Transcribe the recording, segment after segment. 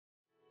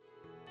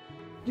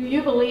Do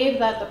you believe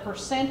that the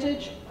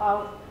percentage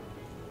of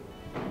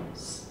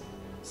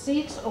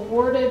seats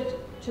awarded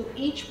to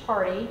each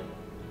party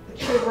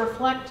should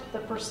reflect the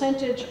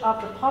percentage of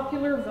the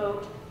popular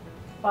vote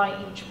by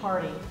each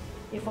party?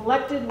 If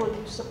elected, will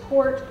you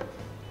support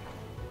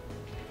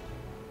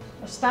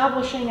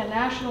establishing a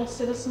National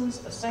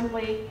Citizens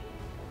Assembly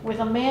with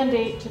a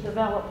mandate to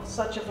develop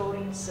such a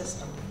voting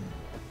system?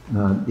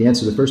 The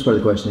answer to the first part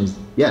of the question is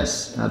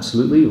yes,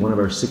 absolutely. One of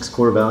our 6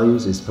 core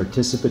values is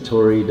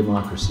participatory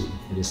democracy.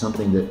 It is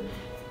something that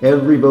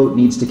every vote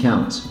needs to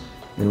count.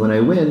 And when I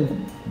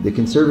win, the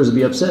Conservatives will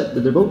be upset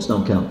that their votes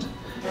don't count.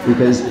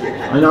 Because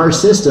in our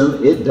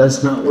system, it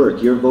does not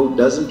work. Your vote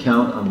doesn't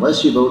count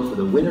unless you vote for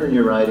the winner in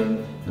your riding,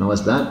 and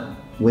unless that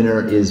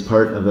winner is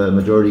part of a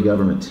majority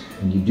government.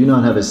 And you do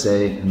not have a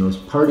say, and those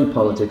party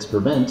politics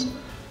prevent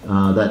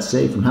that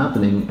say from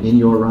happening in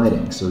your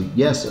riding. So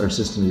yes, our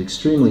system is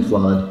extremely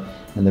flawed,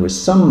 and there was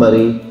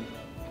somebody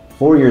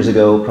 4 years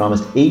ago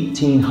promised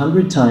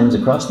 1,800 times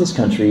across this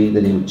country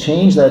that he would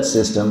change that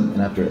system,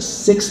 and after a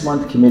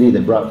 6-month committee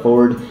that brought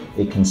forward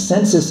a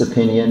consensus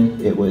opinion,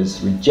 it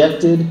was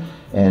rejected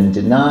and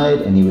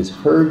denied, and he was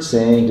heard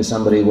saying to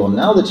somebody, well,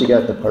 now that you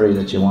got the party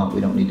that you want, we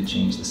don't need to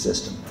change the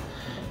system.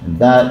 And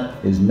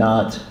that is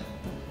not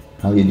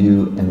how you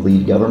do and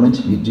lead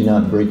government. You do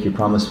not break your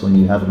promise when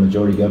you have a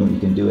majority government. You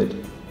can do it,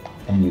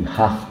 and you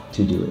have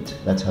to do it.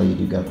 That's how you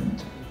do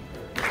government.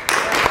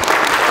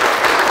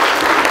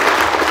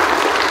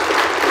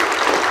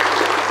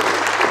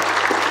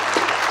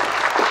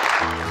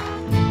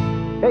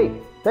 Hey,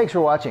 thanks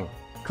for watching.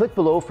 Click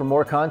below for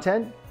more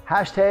content.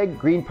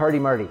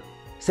 #GreenPartyMarty.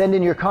 Send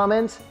in your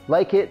comments,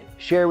 like it,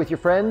 share with your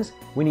friends.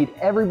 We need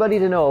everybody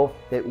to know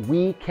that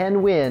we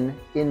can win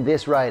in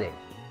this riding.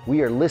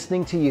 We are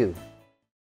listening to you.